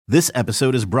This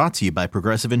episode is brought to you by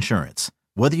Progressive Insurance.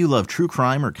 Whether you love true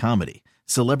crime or comedy,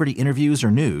 celebrity interviews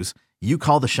or news, you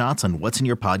call the shots on what's in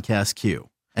your podcast queue.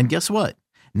 And guess what?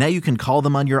 Now you can call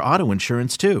them on your auto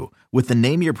insurance too with the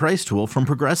Name Your Price tool from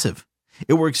Progressive.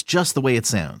 It works just the way it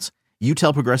sounds. You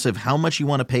tell Progressive how much you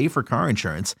want to pay for car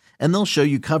insurance, and they'll show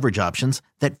you coverage options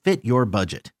that fit your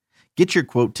budget. Get your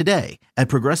quote today at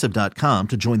Progressive.com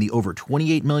to join the over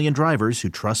 28 million drivers who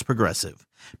trust Progressive.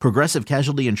 Progressive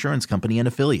Casualty Insurance Company and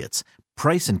Affiliates.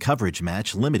 Price and coverage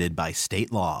match limited by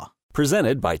state law.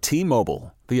 Presented by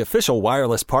T-Mobile, the official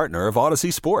wireless partner of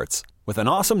Odyssey Sports. With an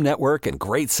awesome network and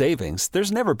great savings,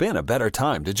 there's never been a better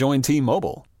time to join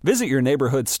T-Mobile. Visit your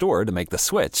neighborhood store to make the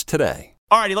switch today.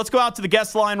 All righty, let's go out to the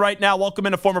guest line right now. Welcome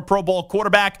in a former Pro Bowl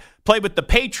quarterback, played with the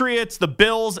Patriots, the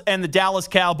Bills, and the Dallas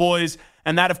Cowboys.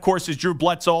 And that, of course, is Drew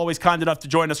Bledsoe, always kind enough to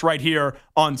join us right here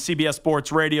on CBS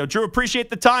Sports Radio. Drew, appreciate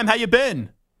the time. How you been?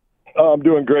 I'm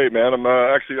doing great, man. I'm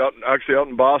actually out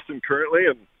in Boston currently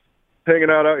and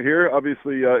hanging out here.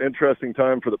 Obviously, interesting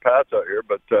time for the Pats out here,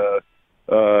 but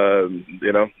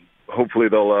hopefully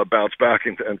they'll bounce back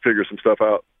and figure some stuff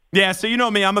out. Yeah, so you know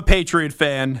me, I'm a Patriot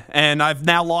fan, and I've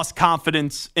now lost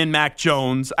confidence in Mac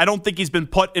Jones. I don't think he's been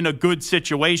put in a good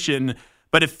situation,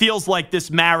 but it feels like this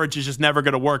marriage is just never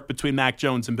going to work between Mac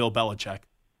Jones and Bill Belichick.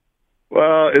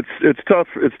 Well, it's tough.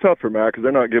 It's tough for Mac because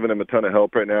they're not giving him a ton of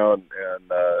help right now, and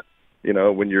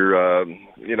when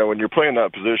you're playing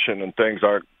that position and things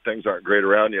aren't great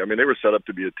around you. I mean, they were set up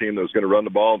to be a team that was going to run the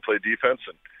ball and play defense,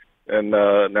 and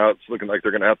now it's looking like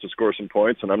they're going to have to score some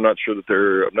points. And I'm not sure that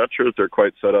they're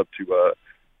quite set up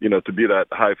to be that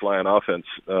high flying offense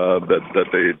that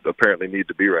they apparently need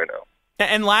to be right now.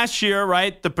 And last year,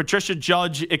 right, the Patricia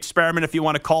Judge experiment, if you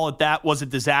want to call it that, was a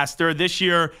disaster. This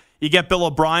year, you get Bill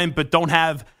O'Brien, but don't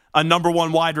have a number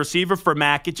one wide receiver for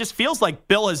Mac. It just feels like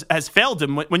Bill has failed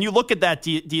him. When you look at that,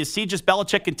 do you see just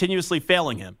Belichick continuously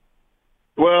failing him?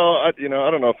 Well, I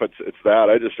don't know if it's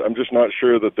that. I'm just not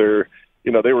sure that they're,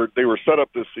 they were set up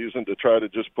this season to try to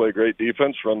just play great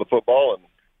defense, run the football, and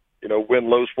win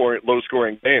low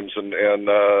scoring games. And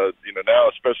now,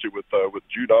 especially with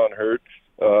Judon hurt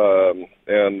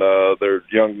and their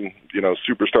young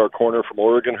superstar corner from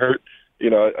Oregon hurt,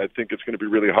 I think it's going to be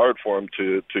really hard for them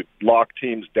to lock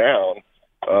teams down.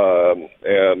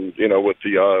 With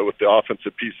the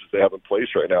offensive pieces they have in place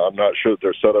right now, I'm not sure that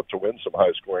they're set up to win some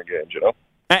high scoring games.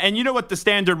 And you know what the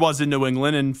standard was in New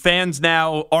England, and fans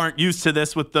now aren't used to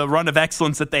this with the run of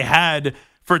excellence that they had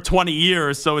for 20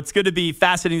 years. So it's going to be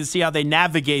fascinating to see how they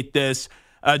navigate this.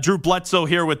 Drew Bledsoe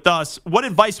here with us. What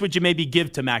advice would you maybe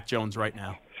give to Mac Jones right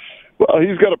now? Well,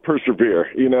 he's got to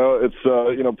persevere.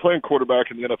 It's playing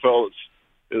quarterback in the NFL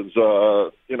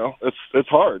it's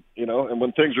hard. And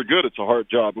when things are good, it's a hard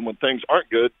job, and when things aren't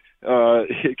good,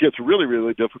 it gets really,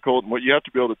 really difficult. And what you have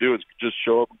to be able to do is just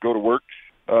show up, go to work,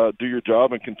 do your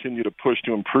job, and continue to push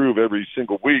to improve every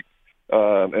single week.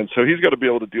 And so he's got to be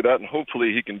able to do that, and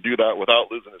hopefully he can do that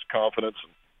without losing his confidence,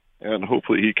 and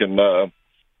hopefully he can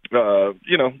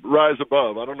rise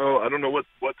above. I don't know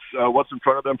what's in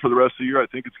front of them for the rest of the year. I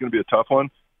think it's going to be a tough one,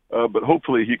 but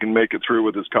hopefully he can make it through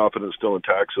with his confidence still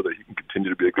intact so that he can continue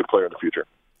to be a good player in the future.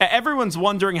 Everyone's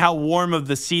wondering how warm of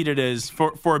the seat it is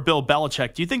for Bill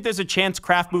Belichick. Do you think there's a chance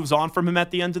Kraft moves on from him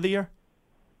at the end of the year?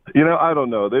 I don't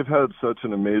know. They've had such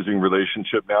an amazing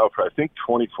relationship now for, I think,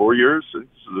 24 years. This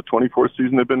is the 24th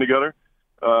season they've been together.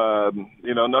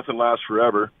 Nothing lasts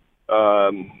forever.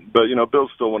 But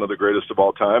Bill's still one of the greatest of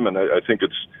all time, and I think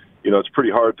it's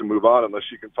pretty hard to move on unless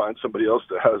you can find somebody else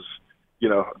that has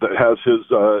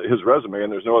his resume,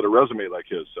 and there's no other resume like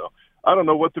his. So I don't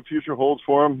know what the future holds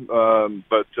for him,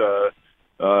 but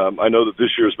I know that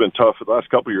this year has been tough. The last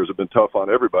couple of years have been tough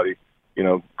on everybody.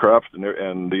 Kraft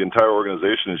and the entire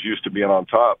organization is used to being on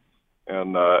top,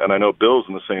 and I know Bill's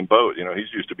in the same boat.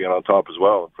 He's used to being on top as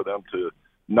well, and for them to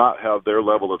not have their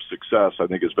level of success, I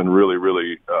think it's been really,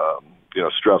 really,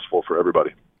 stressful for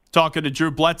everybody. Talking to Drew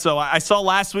Bledsoe, I saw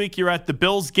last week you were at the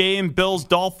Bills game,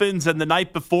 Bills-Dolphins, and the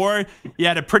night before you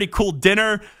had a pretty cool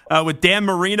dinner with Dan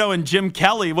Marino and Jim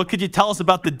Kelly. What could you tell us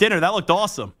about the dinner? That looked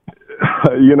awesome.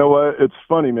 You know what? It's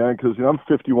funny, man, because I'm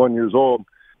 51 years old,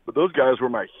 but those guys were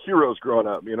my heroes growing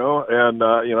up, and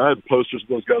I had posters of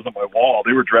those guys on my wall.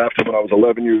 They were drafted when I was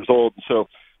 11 years old, so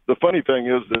the funny thing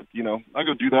is that, I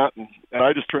go do that, and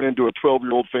I just turn into a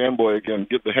 12-year-old fanboy again,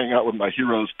 get to hang out with my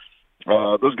heroes.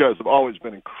 Those guys have always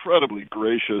been incredibly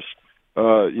gracious,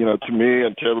 to me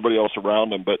and to everybody else around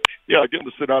them. But, yeah, getting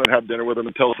to sit down and have dinner with them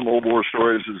and tell some old war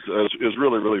stories is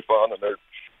really, really fun, and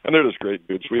they're just great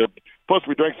dudes. Plus,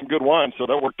 we drank some good wine, so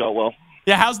that worked out well.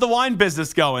 Yeah, how's the wine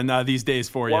business going these days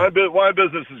for you? Wine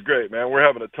business is great, man. We're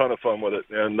having a ton of fun with it,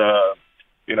 and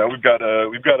we've got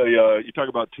you talk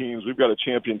about teams, we've got a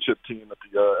championship team at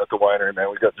the winery, man.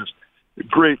 We've got just a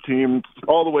great team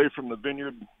all the way from the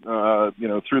vineyard,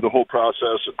 through the whole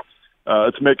process.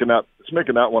 It's making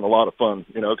that one a lot of fun,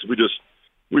 because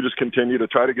we just continue to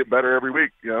try to get better every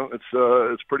week.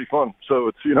 It's pretty fun. So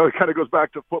it's, it kind of goes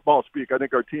back to football speak. I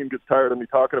think our team gets tired of me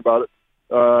talking about it,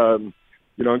 and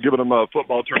giving them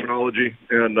football terminology,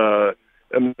 but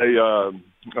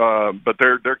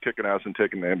they're kicking ass and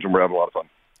taking names, and we're having a lot of fun.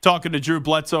 Talking to Drew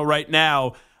Bledsoe right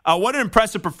now. What an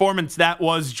impressive performance that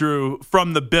was, Drew,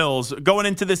 from the Bills. Going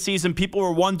into this season, people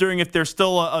were wondering if they're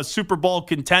still a Super Bowl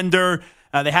contender.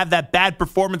 They have that bad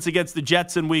performance against the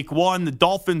Jets in Week 1. The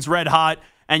Dolphins red hot.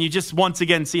 And you just once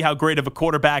again see how great of a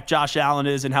quarterback Josh Allen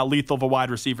is and how lethal of a wide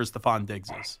receiver Stephon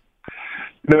Diggs is.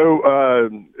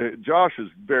 Josh is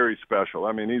very special.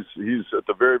 I mean, he's at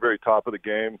the very, very top of the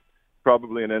game,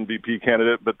 probably an MVP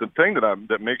candidate. But the thing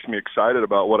that makes me excited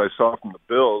about what I saw from the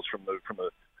Bills, from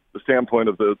the standpoint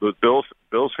of the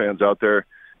Bills fans out there,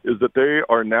 is that they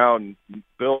are now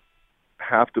Bills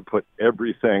have to put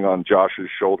everything on Josh's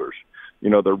shoulders.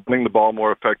 They're running the ball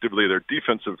more effectively. Their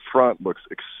defensive front looks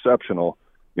exceptional.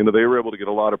 They were able to get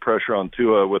a lot of pressure on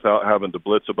Tua without having to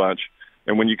blitz a bunch.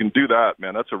 And when you can do that,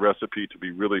 man, that's a recipe to be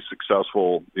really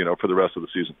successful, for the rest of the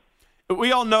season.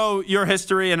 We all know your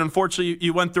history, and unfortunately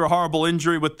you went through a horrible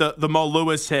injury with the Mo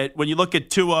Lewis hit. When you look at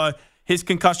Tua, his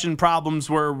concussion problems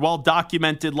were well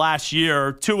documented last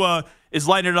year. Tua is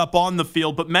lighting it up on the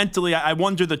field, but mentally I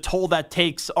wonder the toll that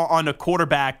takes on a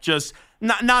quarterback. Just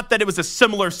not that it was a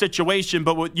similar situation,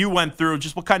 but what you went through,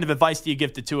 just what kind of advice do you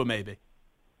give to Tua maybe?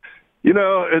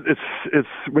 It's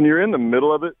when you're in the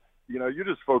middle of it, you're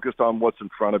just focused on what's in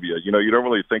front of you. You don't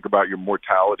really think about your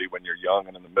mortality when you're young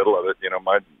and in the middle of it.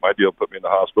 My deal put me in the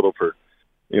hospital for,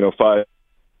 5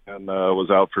 and was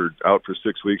out for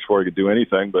 6 weeks before I could do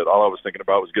anything. But all I was thinking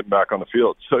about was getting back on the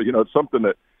field. So, it's something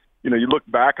that, you look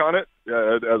back on it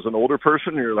as an older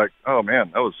person, and you're like, oh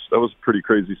man, that was a pretty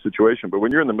crazy situation. But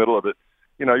when you're in the middle of it,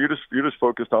 you're just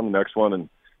focused on the next one, and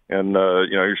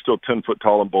you're still 10 foot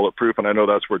tall and bulletproof. And I know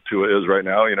that's where Tua is right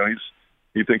now.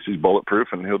 He thinks he's bulletproof,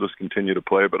 and he'll just continue to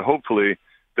play. But hopefully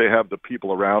they have the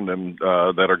people around him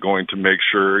that are going to make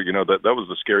sure, that was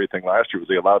the scary thing last year, was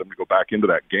they allowed him to go back into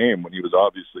that game when he was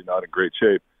obviously not in great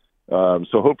shape.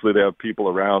 So hopefully they have people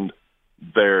around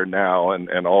there now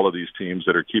and all of these teams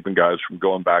that are keeping guys from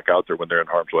going back out there when they're in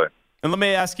harm's way. And let me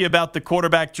ask you about the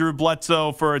quarterback, Drew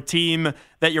Bledsoe, for a team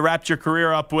that you wrapped your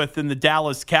career up with in the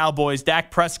Dallas Cowboys.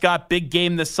 Dak Prescott, big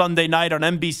game this Sunday night on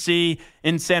NBC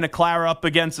in Santa Clara up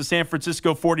against the San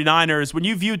Francisco 49ers. When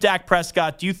you view Dak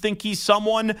Prescott, do you think he's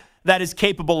someone that is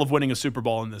capable of winning a Super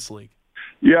Bowl in this league?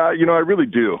 Yeah, I really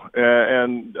do.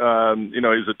 And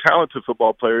he's a talented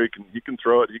football player. He can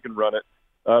throw it. He can run it.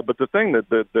 But the thing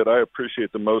that I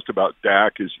appreciate the most about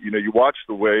Dak is, you watch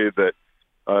the way that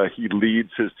he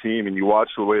leads his team, and you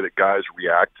watch the way that guys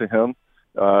react to him.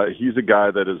 He's a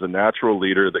guy that is a natural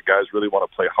leader that guys really want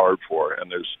to play hard for, and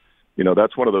there's,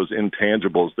 that's one of those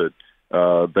intangibles that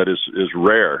is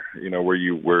rare.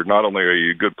 Where not only are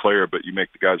you a good player, but you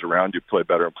make the guys around you play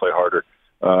better and play harder.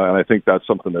 And I think that's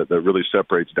something that really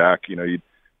separates Dak.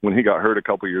 When he got hurt a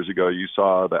couple years ago, you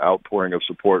saw the outpouring of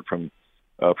support from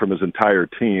his entire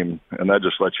team, and that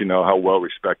just lets you know how well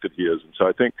respected he is. And so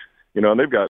I think, and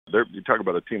you talk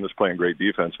about a team that's playing great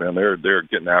defense, man. They're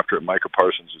getting after it. Micah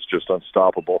Parsons is just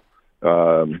unstoppable.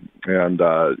 I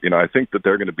think that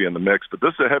they're going to be in the mix. But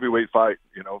this is a heavyweight fight,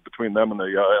 between them and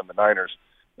the Niners.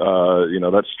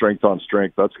 That's strength on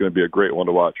strength. That's going to be a great one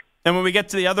to watch. And when we get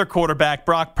to the other quarterback,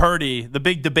 Brock Purdy, the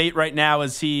big debate right now,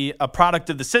 is he a product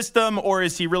of the system, or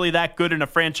is he really that good in a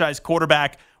franchise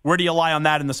quarterback? Where do you lie on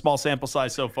that in the small sample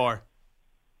size so far?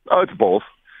 Oh, it's both.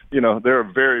 They're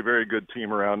a very, very good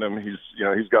team around him. He's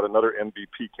got another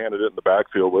MVP candidate in the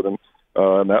backfield with him,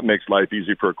 and that makes life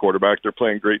easy for a quarterback. They're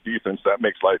playing great defense. That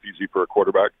makes life easy for a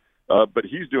quarterback. But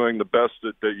he's doing the best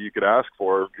that you could ask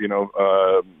for,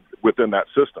 within that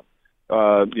system.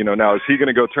 Now, is he going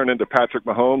to go turn into Patrick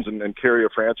Mahomes and carry a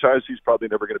franchise? He's probably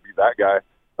never going to be that guy.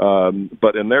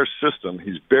 But in their system,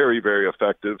 he's very, very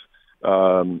effective.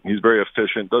 He's very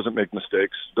efficient, doesn't make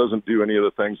mistakes, doesn't do any of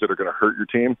the things that are going to hurt your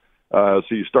team. So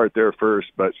you start there first.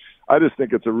 But I just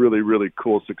think it's a really, really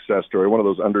cool success story, one of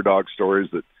those underdog stories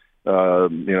that,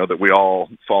 that we all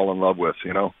fall in love with.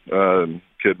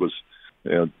 Kid was,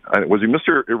 was he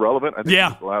Mr. Irrelevant? I think he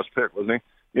was the last pick, wasn't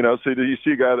he? So you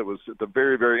see a guy that was at the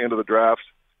very, very end of the draft,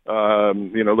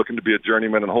 looking to be a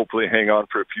journeyman and hopefully hang on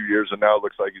for a few years. And now it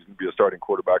looks like he's going to be a starting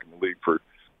quarterback in the league for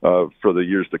the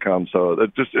years to come. So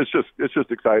it's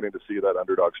just exciting to see that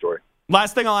underdog story.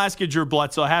 Last thing I'll ask you, Drew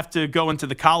Bledsoe, I have to go into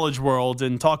the college world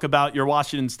and talk about your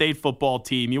Washington State football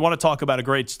team. You want to talk about a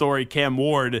great story, Cam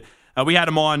Ward. We had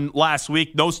him on last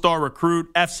week, no-star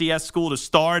recruit, FCS school to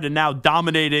start, and now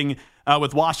dominating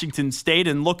with Washington State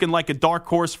and looking like a dark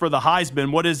horse for the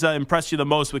Heisman. What has impressed you the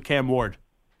most with Cam Ward?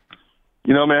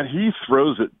 You know, man, he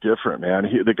throws it different, man.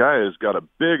 The guy has got a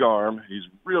big arm. He's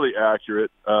really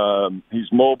accurate. He's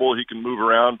mobile. He can move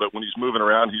around, but when he's moving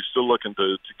around, he's still looking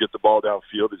to get the ball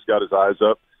downfield. He's got his eyes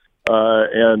up.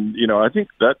 And, you know, I think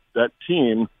that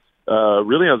team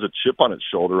really has a chip on its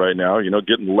shoulder right now, you know,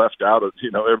 getting left out of, you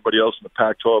know, everybody else in the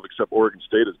Pac-12 except Oregon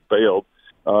State has bailed.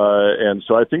 And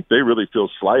so I think they really feel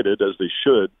slighted, as they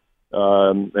should.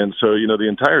 And so, you know, the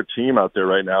entire team out there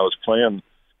right now is playing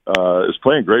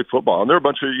great football. And there are a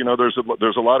bunch of, you know, there's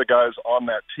a lot of guys on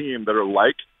that team that are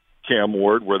like Cam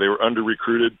Ward, where they were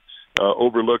under-recruited,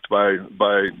 overlooked by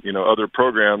you know, other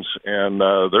programs, and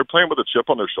they're playing with a chip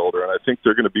on their shoulder. And I think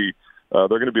they're going to be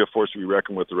a force to be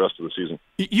reckoned with the rest of the season.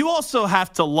 You also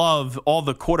have to love all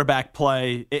the quarterback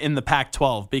play in the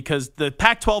Pac-12, because the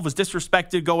Pac-12 was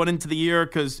disrespected going into the year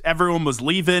because everyone was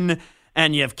leaving.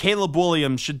 And you have Caleb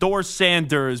Williams, Shedeur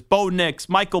Sanders, Bo Nix,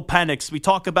 Michael Penix. We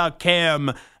talk about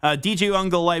Cam, DJ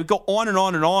Ungale. We go on and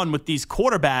on and on with these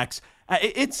quarterbacks.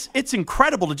 It's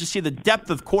incredible to just see the depth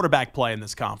of quarterback play in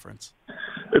this conference.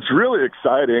 It's really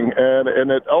exciting,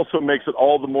 and it also makes it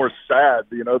all the more sad,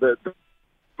 you know, that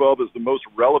 12 is the most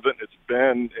relevant it's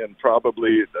been in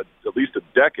probably at least a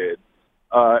decade.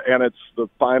 And it's the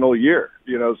final year,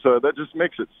 you know, so that just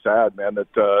makes it sad, man, that,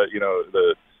 you know,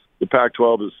 the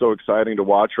Pac-12 is so exciting to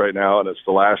watch right now, and it's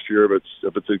the last year of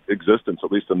its existence,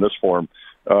 at least in this form.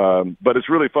 But it's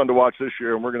really fun to watch this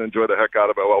year, and we're going to enjoy the heck out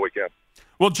of it while we can.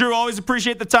 Well, Drew, always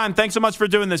appreciate the time. Thanks so much for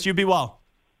doing this. You be well.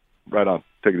 Right on.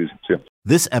 Take it easy. See ya.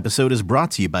 This episode is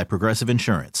brought to you by Progressive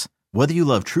Insurance. Whether you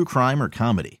love true crime or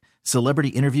comedy, celebrity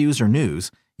interviews or news,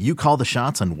 you call the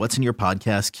shots on what's in your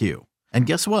podcast queue. And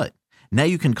guess what? Now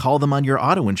you can call them on your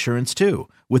auto insurance, too,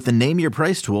 with the Name Your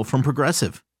Price tool from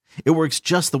Progressive. It works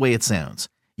just the way it sounds.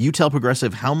 You tell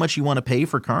Progressive how much you want to pay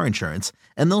for car insurance,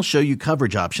 and they'll show you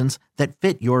coverage options that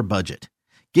fit your budget.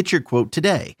 Get your quote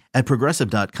today at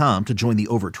Progressive.com to join the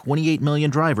over 28 million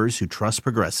drivers who trust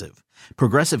Progressive.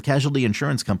 Progressive Casualty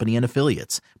Insurance Company and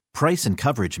Affiliates. Price and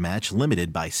coverage match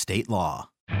limited by state law.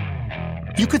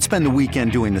 You could spend the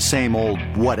weekend doing the same old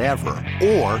whatever,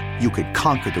 or you could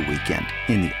conquer the weekend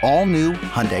in the all-new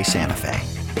Hyundai Santa Fe.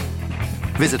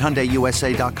 Visit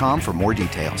HyundaiUSA.com for more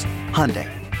details. Hyundai,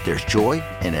 there's joy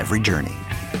in every journey.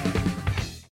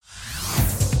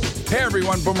 Hey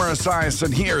everyone, Boomer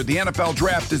Esiason here. The NFL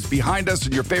Draft is behind us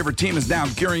and your favorite team is now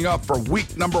gearing up for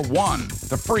week number 1.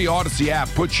 The free Odyssey app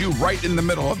puts you right in the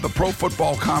middle of the pro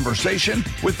football conversation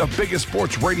with the biggest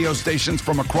sports radio stations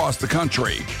from across the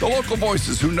country. The local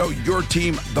voices who know your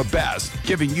team the best,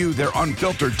 giving you their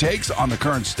unfiltered takes on the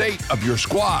current state of your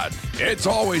squad. It's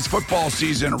always football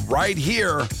season right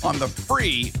here on the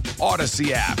free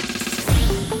Odyssey app.